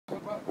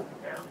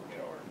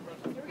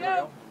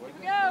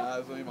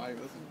funny,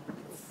 Mike. Listen.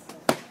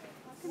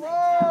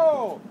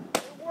 Whoa!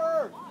 It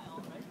worked!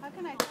 How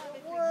can I tell if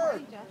it's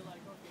recording, Jeff?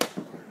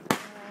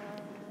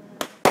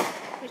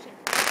 Push it.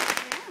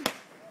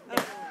 Yeah.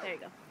 Oh, there you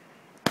go.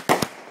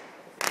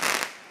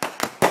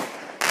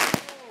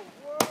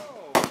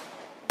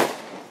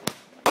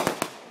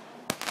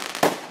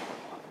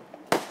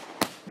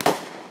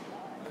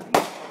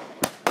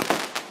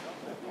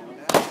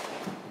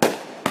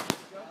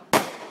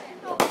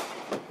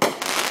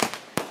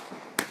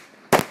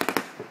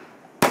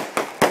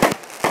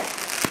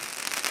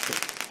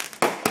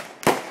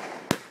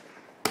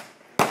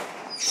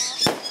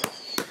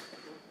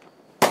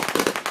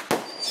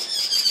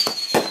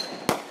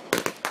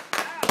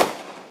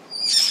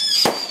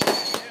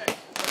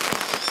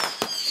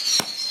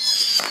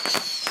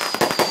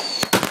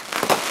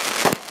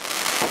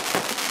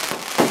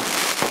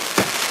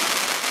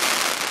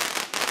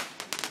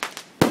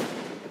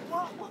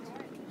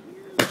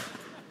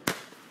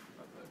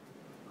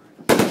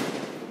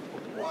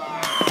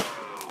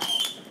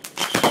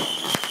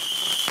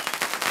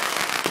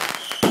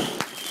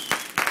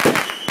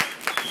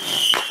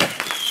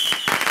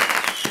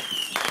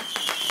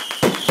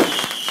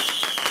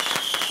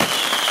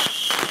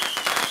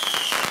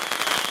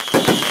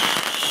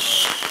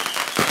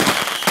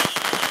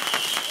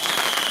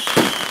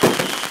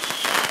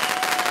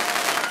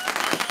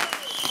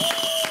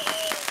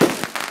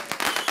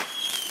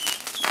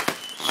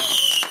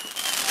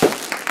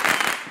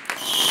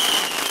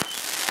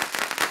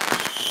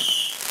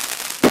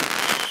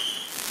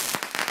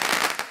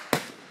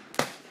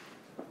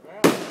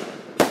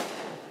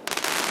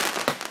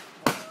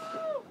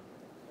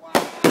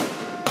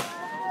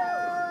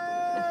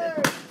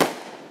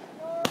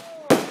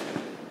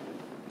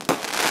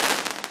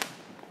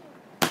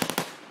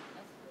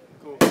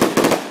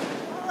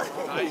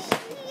 Nice.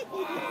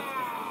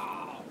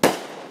 Wow.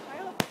 I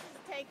hope this is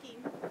taking.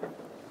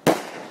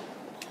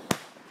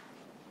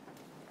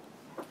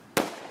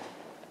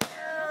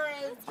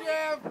 Barry,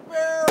 Jeff,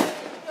 Barry,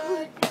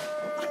 thank you!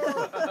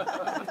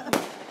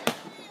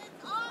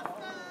 It's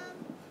awesome.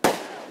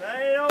 That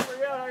ain't over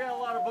yet. I got a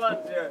lot of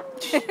buttons here.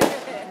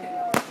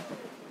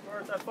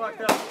 First, I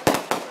fucked up.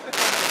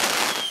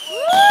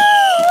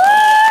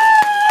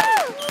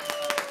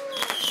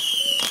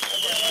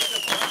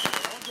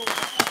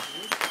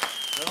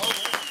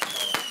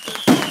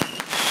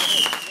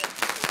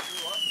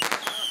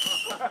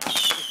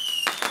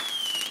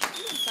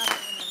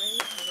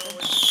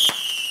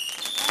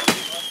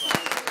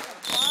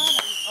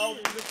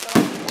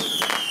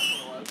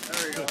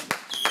 There you go.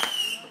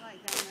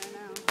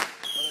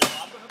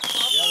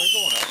 Yeah, they're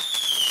going up.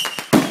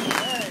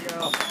 There you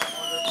go.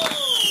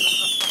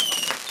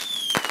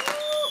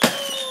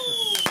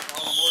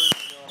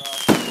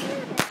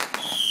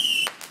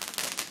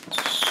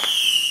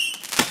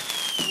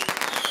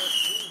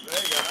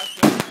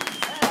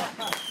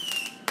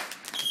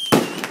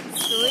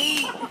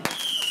 Sweet.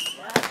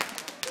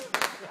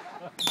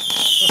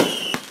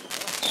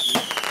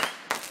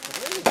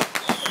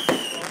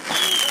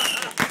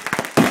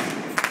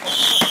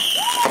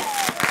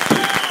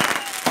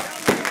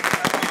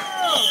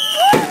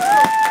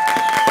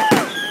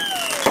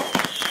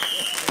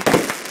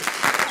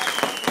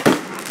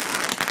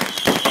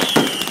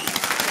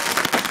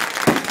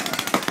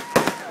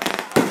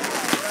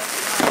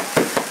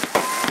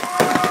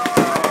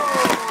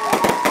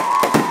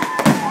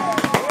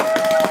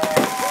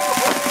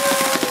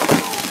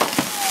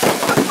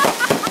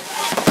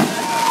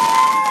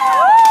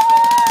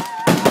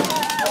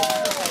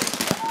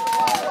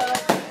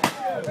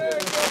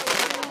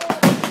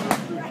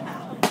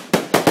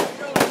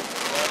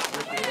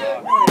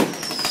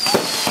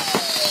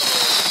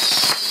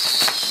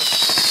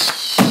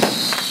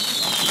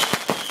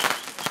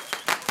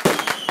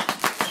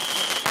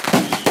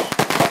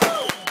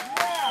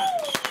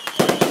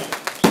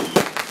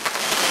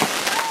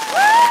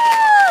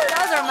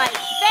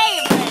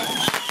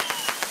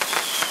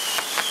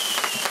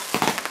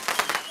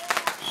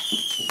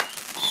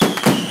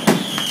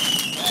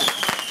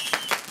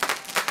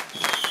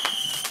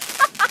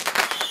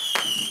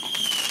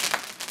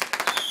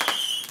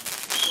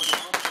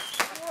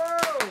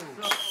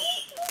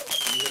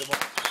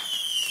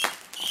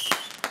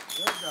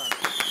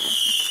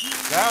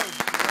 That was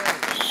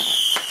great.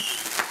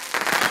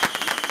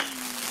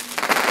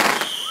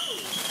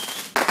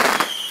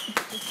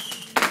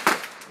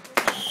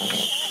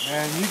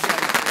 Man, you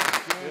guys did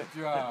a good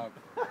job.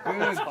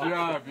 Good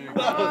job, you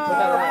guys.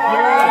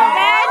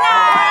 Very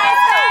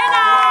nice, very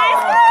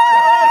nice.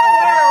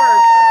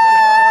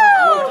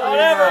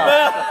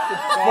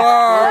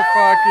 Far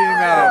fucking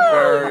out,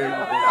 Barry.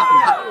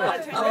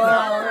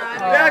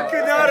 That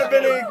could not have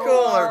been any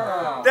cooler.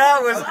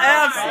 That was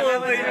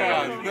absolutely.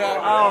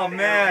 Oh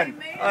man,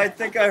 I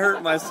think I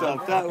hurt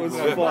myself. That was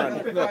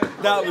fun.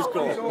 That was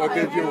cool. But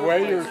did you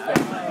weigh yourself?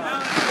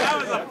 That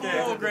was a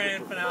full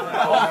grand finale. The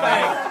whole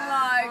thing.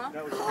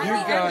 You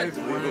guys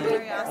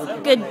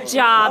win. Good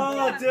job.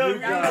 Oh,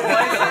 dude.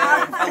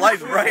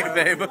 Life's bright,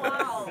 babe.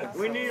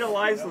 We need a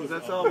license.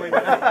 That's all we need.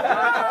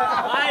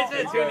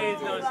 says who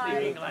needs no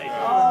sleeping light.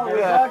 Oh, is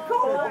that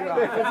cool? Is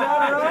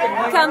that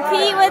right?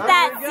 Compete with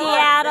that,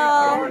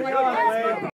 Seattle.